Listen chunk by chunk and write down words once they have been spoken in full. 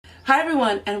Hi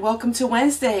everyone, and welcome to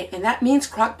Wednesday, and that means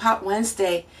Crockpot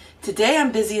Wednesday. Today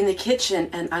I'm busy in the kitchen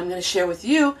and I'm going to share with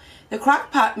you the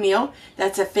Crockpot meal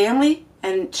that's a family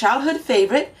and childhood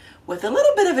favorite with a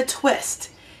little bit of a twist.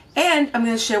 And I'm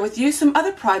going to share with you some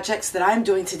other projects that I'm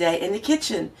doing today in the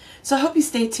kitchen. So I hope you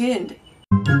stay tuned.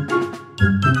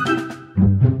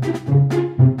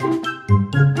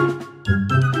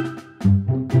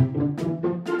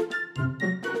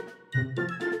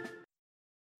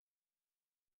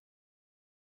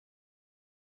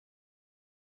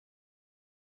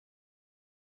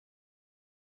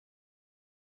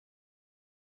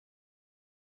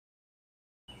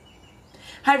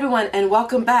 Hi everyone, and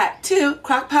welcome back to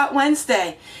Crockpot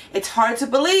Wednesday. It's hard to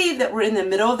believe that we're in the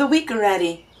middle of the week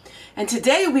already. And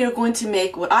today we are going to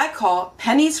make what I call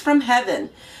pennies from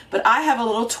heaven, but I have a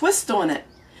little twist on it.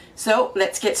 So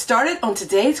let's get started on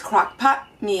today's Crockpot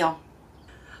meal.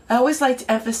 I always like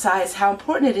to emphasize how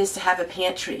important it is to have a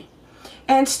pantry.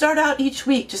 And start out each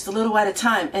week just a little at a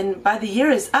time, and by the year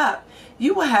is up,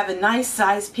 you will have a nice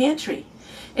sized pantry.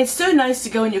 It's so nice to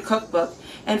go in your cookbook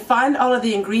and find all of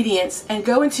the ingredients and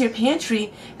go into your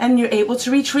pantry and you're able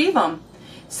to retrieve them.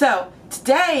 So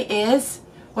today is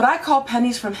what I call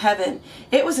pennies from heaven.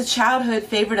 It was a childhood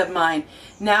favorite of mine.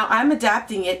 Now I'm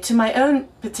adapting it to my own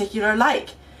particular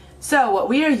like. So what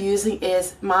we are using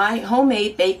is my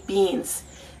homemade baked beans.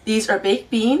 These are baked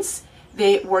beans.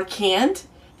 They were canned.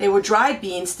 They were dried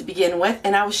beans to begin with,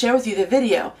 and I will share with you the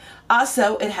video.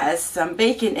 Also, it has some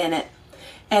bacon in it.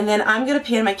 And then I'm going to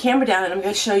pan my camera down and I'm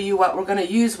going to show you what we're going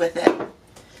to use with it.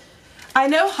 I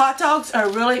know hot dogs are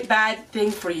a really bad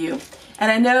thing for you. And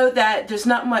I know that there's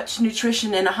not much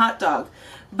nutrition in a hot dog.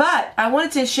 But I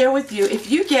wanted to share with you,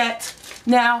 if you get,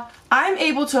 now I'm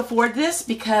able to afford this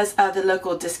because of the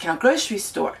local discount grocery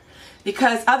store.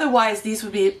 Because otherwise these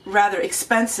would be rather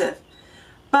expensive.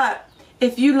 But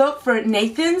if you look for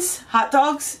Nathan's hot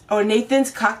dogs or Nathan's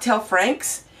cocktail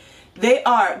franks, they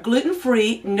are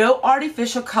gluten-free, no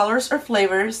artificial colors or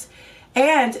flavors,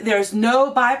 and there's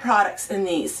no byproducts in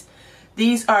these.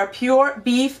 These are pure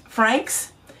beef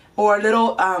franks or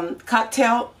little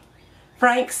cocktail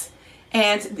franks,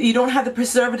 and you don't have the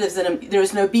preservatives in them.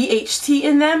 There's no BHT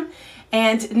in them,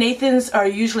 and Nathan's are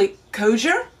usually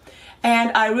kosher,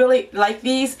 and I really like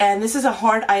these, and this is a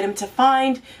hard item to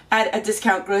find at a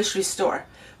discount grocery store.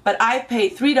 But I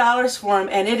paid $3 for them,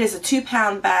 and it is a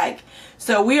 2-pound bag.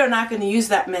 So we are not going to use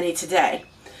that many today.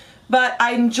 But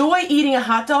I enjoy eating a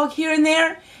hot dog here and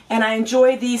there, and I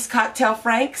enjoy these cocktail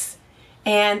franks.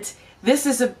 And this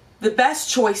is the best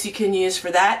choice you can use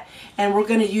for that. And we're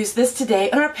going to use this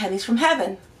today on our pennies from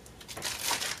heaven.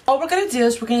 All we're going to do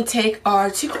is we're going to take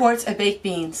our 2 quarts of baked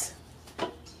beans.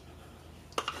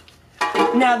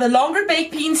 Now the longer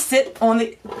baked beans sit on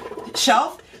the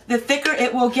shelf, the thicker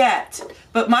it will get.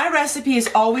 But my recipe is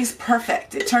always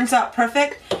perfect. It turns out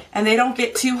perfect and they don't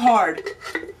get too hard.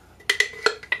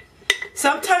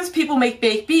 Sometimes people make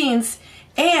baked beans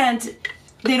and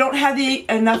they don't have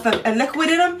enough of a liquid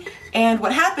in them, and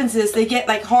what happens is they get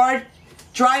like hard,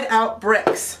 dried out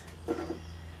bricks.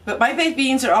 But my baked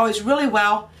beans are always really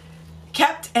well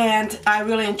kept, and I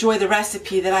really enjoy the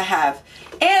recipe that I have.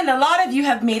 And a lot of you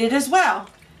have made it as well.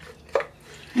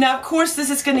 Now of course this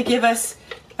is going to give us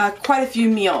quite a few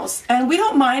meals, and we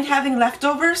don't mind having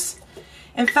leftovers.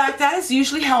 In fact, that is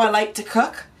usually how I like to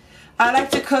cook. I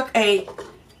like to cook a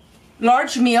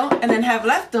large meal and then have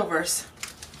leftovers.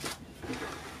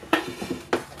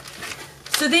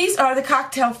 So these are the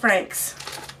cocktail franks.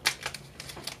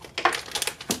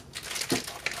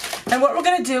 And what we're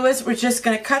going to do is we're just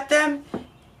going to cut them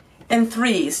in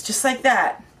 3s, just like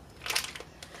that.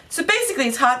 So basically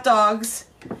it's hot dogs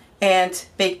and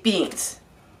baked beans.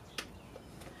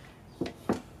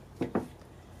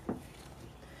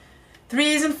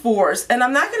 3s and 4s, and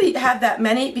I'm not going to have that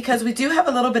many because we do have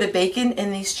a little bit of bacon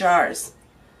in these jars.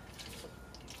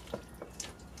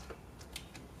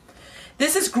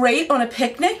 This is great on a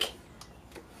picnic.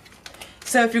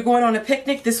 So if you're going on a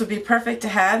picnic, this would be perfect to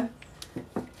have.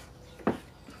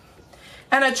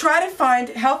 And I try to find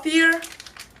healthier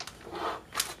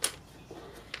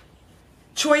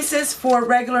choices for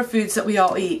regular foods that we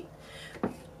all eat.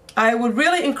 I would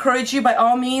really encourage you, by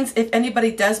all means, if anybody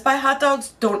does buy hot dogs,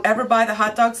 don't ever buy the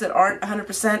hot dogs that aren't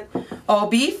 100% all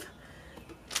beef.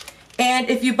 And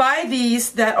if you buy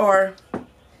these that are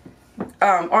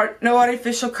no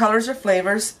artificial colors or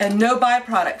flavors and no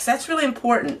byproducts, that's really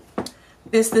important,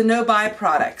 is the no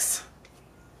byproducts.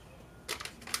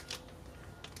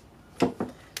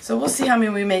 So we'll see how many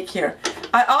we make here.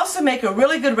 I also make a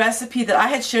really good recipe that I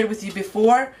had shared with you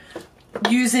before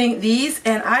using these,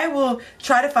 and I will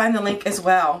try to find the link as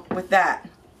well with that.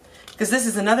 because this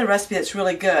is another recipe that's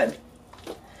really good.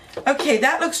 Okay,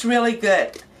 that looks really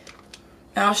good.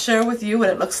 I'll share with you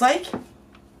what it looks like.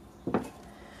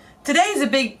 Today is a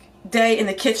big day in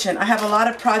the kitchen. I have a lot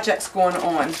of projects going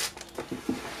on.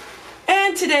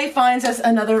 And today finds us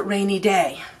another rainy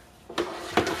day.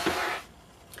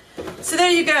 So there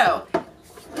you go.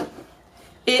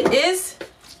 It is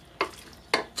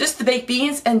just the baked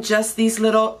beans and just these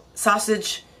little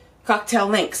sausage cocktail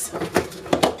links.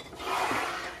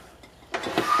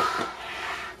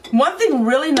 One thing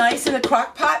really nice in the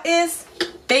crock pot is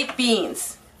baked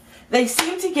beans. They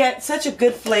seem to get such a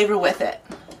good flavor with it.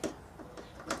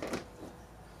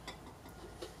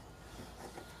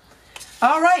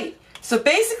 Alright, so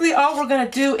basically all we're going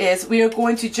to do is we are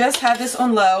going to just have this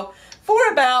on low for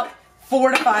about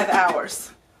 4 to 5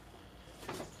 hours.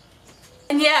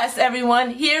 And yes, everyone,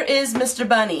 here is Mr.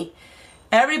 Bunny.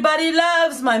 Everybody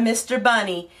loves my Mr.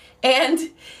 Bunny.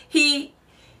 And he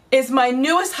is my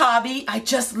newest hobby. I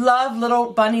just love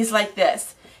little bunnies like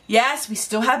this. Yes, we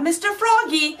still have Mr.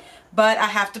 Froggy, but I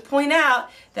have to point out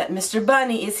that Mr.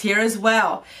 Bunny is here as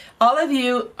well. All of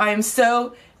you, I am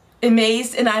so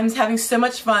amazed and I'm having so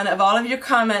much fun of all of your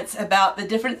comments about the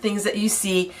different things that you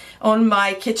see on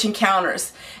my kitchen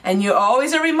counters. And you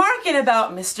always are remarking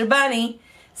about Mr. Bunny.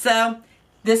 So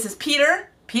this is Peter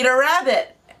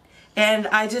Rabbit. And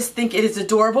I just think it is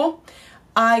adorable.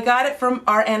 I got it from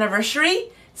our anniversary,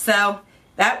 so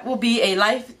that will be a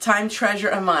lifetime treasure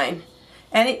of mine.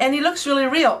 And he looks really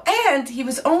real. And he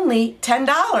was only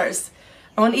 $10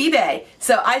 on eBay.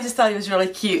 So I just thought he was really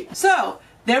cute. So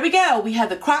there we go. We have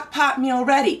the crock pot meal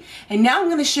ready. And now I'm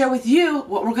going to share with you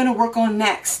what we're going to work on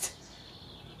next.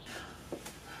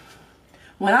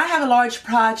 When I have a large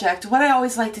project, what I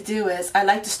always like to do is I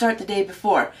like to start the day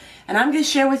before. And I'm going to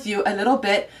share with you a little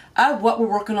bit of what we're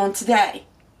working on today.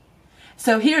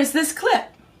 So here's this clip.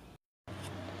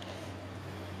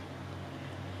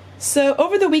 So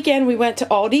over the weekend we went to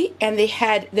Aldi and they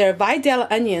had their Videla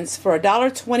onions for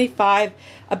 $1.25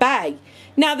 a bag.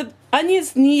 Now the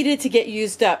onions needed to get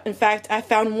used up. In fact, I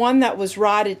found one that was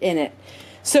rotted in it.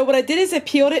 So what I did is I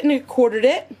peeled it and I quartered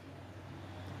it.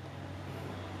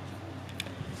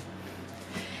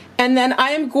 And then I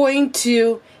am going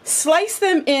to slice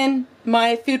them in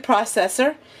my food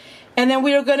processor. And then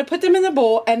we are going to put them in the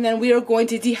bowl and then we are going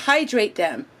to dehydrate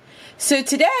them. So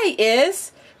today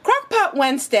is Crockpot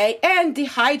Wednesday and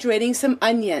dehydrating some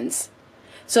onions.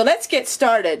 So let's get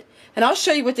started. And I'll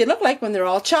show you what they look like when they're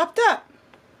all chopped up.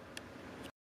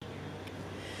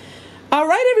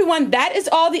 Alright everyone, that is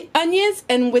all the onions,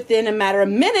 and within a matter of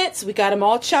minutes we got them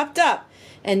all chopped up.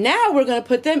 And now we're going to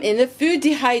put them in the food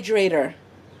dehydrator.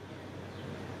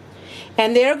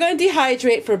 And they're going to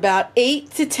dehydrate for about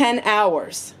 8 to 10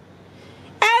 hours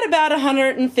at about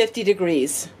 150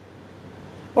 degrees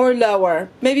or lower,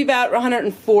 maybe about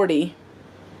 140.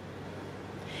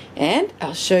 And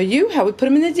I'll show you how we put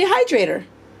them in the dehydrator.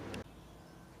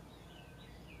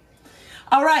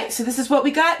 Alright, so this is what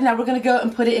we got. Now we're going to go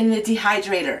and put it in the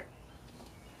dehydrator.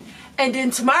 And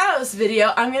in tomorrow's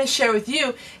video, I'm going to share with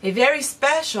you a very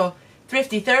special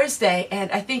Thrifty Thursday,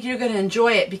 and I think you're going to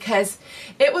enjoy it because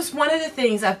it was one of the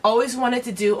things I've always wanted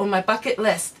to do on my bucket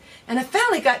list. And I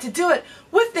finally got to do it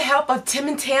with the help of Tim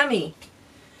and Tammy.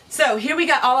 So here we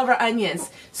got all of our onions.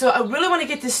 So I really want to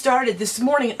get this started this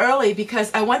morning early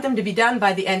because I want them to be done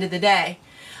by the end of the day.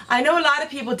 I know a lot of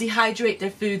people dehydrate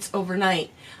their foods overnight.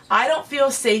 I don't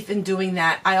feel safe in doing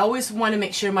that. I always want to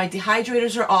make sure my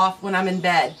dehydrators are off when I'm in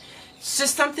bed. It's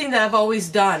just something that I've always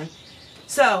done.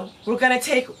 So we're going to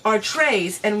take our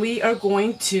trays and we are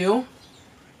going to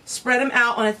spread them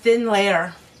out on a thin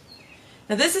layer.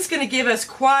 Now this is going to give us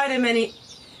quite a many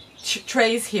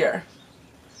trays here.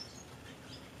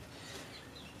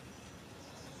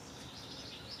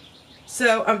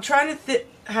 So I'm trying to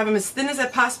have them as thin as I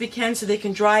possibly can so they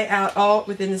can dry out all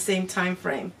within the same time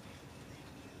frame.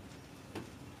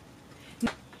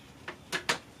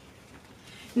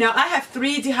 Now I have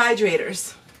 3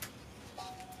 dehydrators.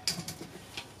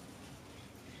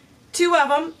 2 of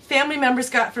them family members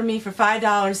got for me for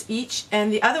 $5 each,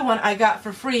 and the other one I got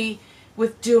for free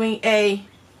with doing a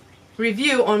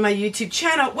review on my YouTube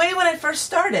channel way when I first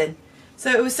started.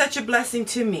 So it was such a blessing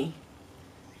to me.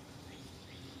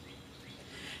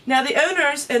 Now the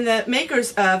owners and the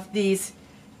makers of these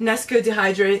Nesco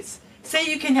dehydrates say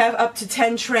you can have up to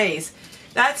 10 trays.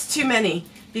 That's too many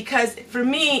because for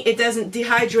me it doesn't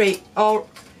dehydrate all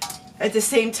at the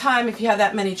same time if you have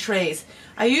that many trays.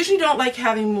 I usually don't like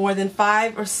having more than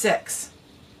 5 or 6.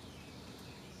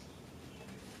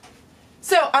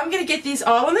 So I'm going to get these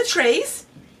all on the trays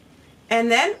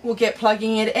and then we'll get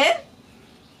plugging it in.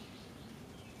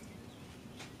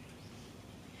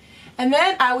 And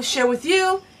then I will share with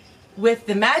you, with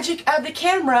the magic of the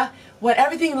camera, what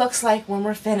everything looks like when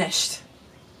we're finished.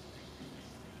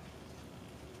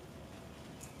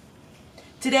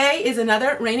 Today is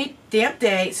another rainy, damp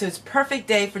day, so it's a perfect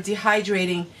day for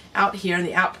dehydrating out here in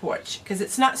the out porch because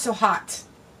it's not so hot.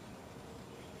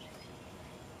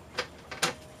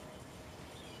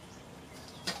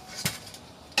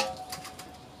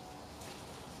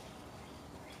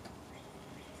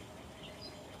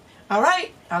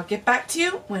 Alright, I'll get back to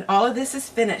you when all of this is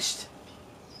finished.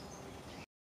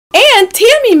 And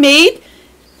Tammy made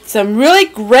some really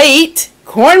great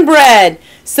cornbread.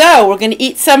 So we're going to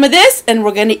eat some of this, and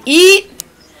we're going to eat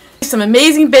some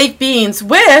amazing baked beans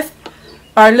with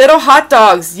our little hot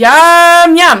dogs.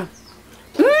 Yum, yum.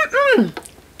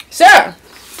 So,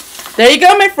 there you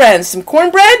go, my friends. Some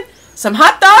cornbread, some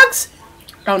hot dogs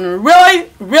on a really,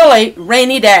 really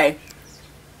rainy day.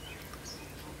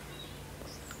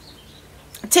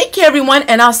 Take care, everyone,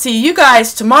 and I'll see you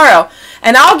guys tomorrow.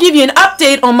 And I'll give you an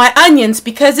update on my onions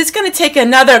because it's going to take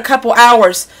another couple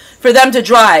hours for them to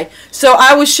dry. So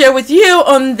I will share with you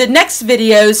on the next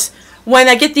videos when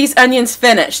I get these onions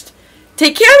finished.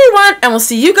 Take care, everyone, and we'll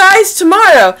see you guys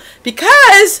tomorrow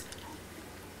because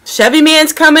Chevy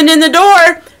Man's coming in the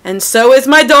door, and so is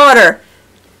my daughter.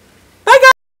 Bye,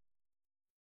 guys.